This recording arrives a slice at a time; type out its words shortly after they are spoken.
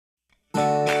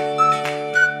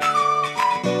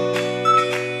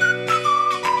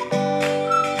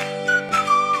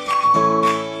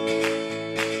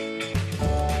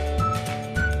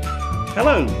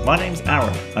Hello, my name's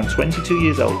Aaron. I'm 22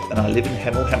 years old and I live in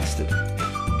Hemel Hempstead.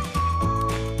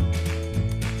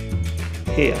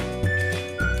 Here.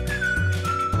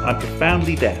 I'm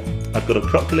profoundly deaf. I've got a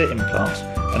cochlear implant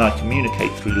and I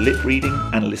communicate through lip reading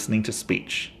and listening to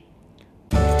speech.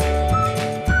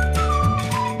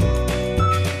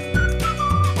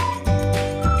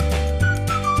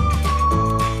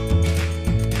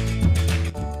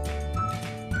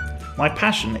 My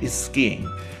passion is skiing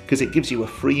because it gives you a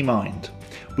free mind.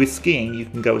 With skiing you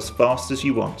can go as fast as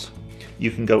you want.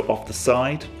 You can go off the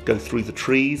side, go through the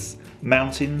trees,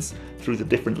 mountains, through the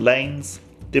different lanes,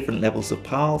 different levels of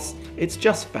paths. It's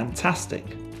just fantastic.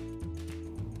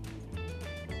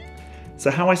 So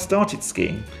how I started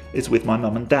skiing is with my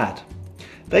mum and dad.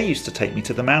 They used to take me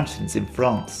to the mountains in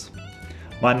France.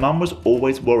 My mum was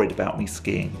always worried about me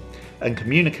skiing and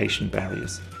communication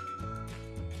barriers.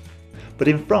 But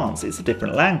in France it's a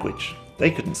different language.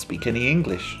 They couldn't speak any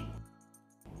English.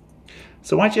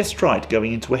 So I just tried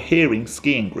going into a hearing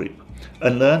skiing group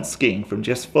and learnt skiing from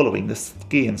just following the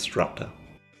ski instructor.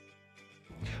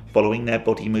 Following their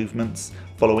body movements,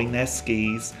 following their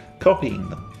skis, copying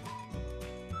them.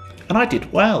 And I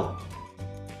did well.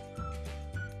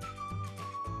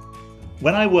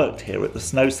 When I worked here at the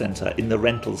Snow Centre in the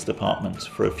rentals department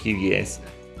for a few years,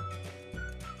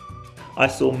 I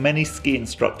saw many ski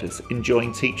instructors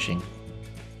enjoying teaching.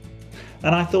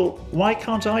 And I thought, why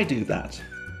can't I do that?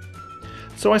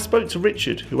 So I spoke to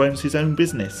Richard, who owns his own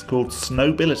business called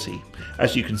Snowbility,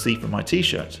 as you can see from my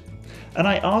t-shirt. And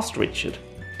I asked Richard,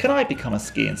 can I become a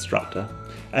ski instructor?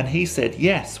 And he said,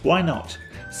 yes, why not?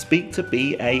 Speak to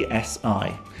BASI,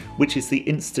 which is the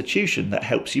institution that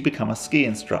helps you become a ski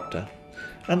instructor.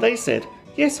 And they said,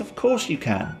 yes, of course you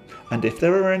can. And if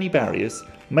there are any barriers,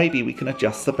 maybe we can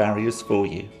adjust the barriers for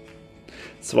you.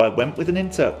 So I went with an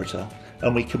interpreter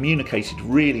and we communicated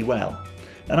really well.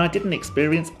 And I didn't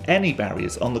experience any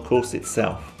barriers on the course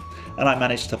itself. And I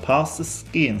managed to pass the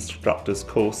ski instructor's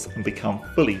course and become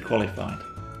fully qualified.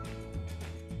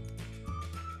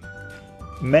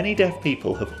 Many deaf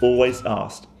people have always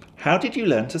asked, how did you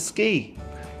learn to ski?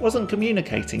 Wasn't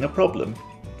communicating a problem?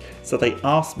 So they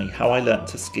asked me how I learnt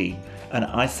to ski, and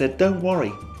I said, don't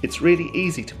worry, it's really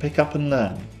easy to pick up and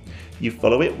learn. You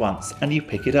follow it once and you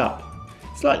pick it up.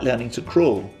 It's like learning to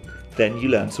crawl, then you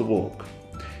learn to walk.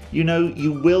 You know,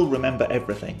 you will remember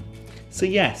everything. So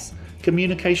yes,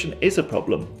 communication is a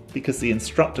problem because the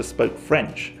instructor spoke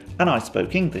French and I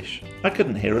spoke English. I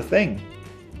couldn't hear a thing.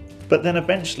 But then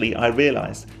eventually I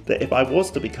realised that if I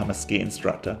was to become a ski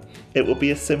instructor, it would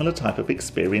be a similar type of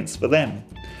experience for them.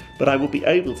 But I would be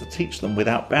able to teach them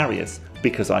without barriers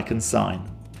because I can sign.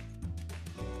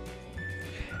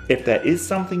 If there is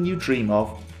something you dream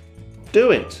of,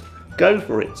 do it. Go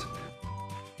for it.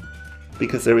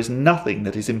 Because there is nothing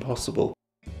that is impossible.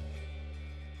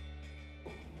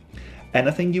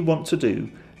 Anything you want to do,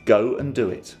 go and do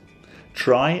it.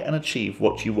 Try and achieve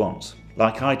what you want,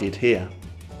 like I did here.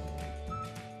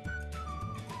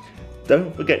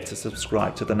 Don't forget to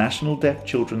subscribe to the National Deaf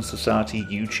Children's Society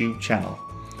YouTube channel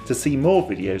to see more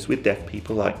videos with deaf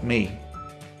people like me.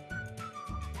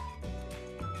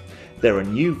 There are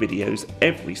new videos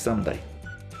every Sunday.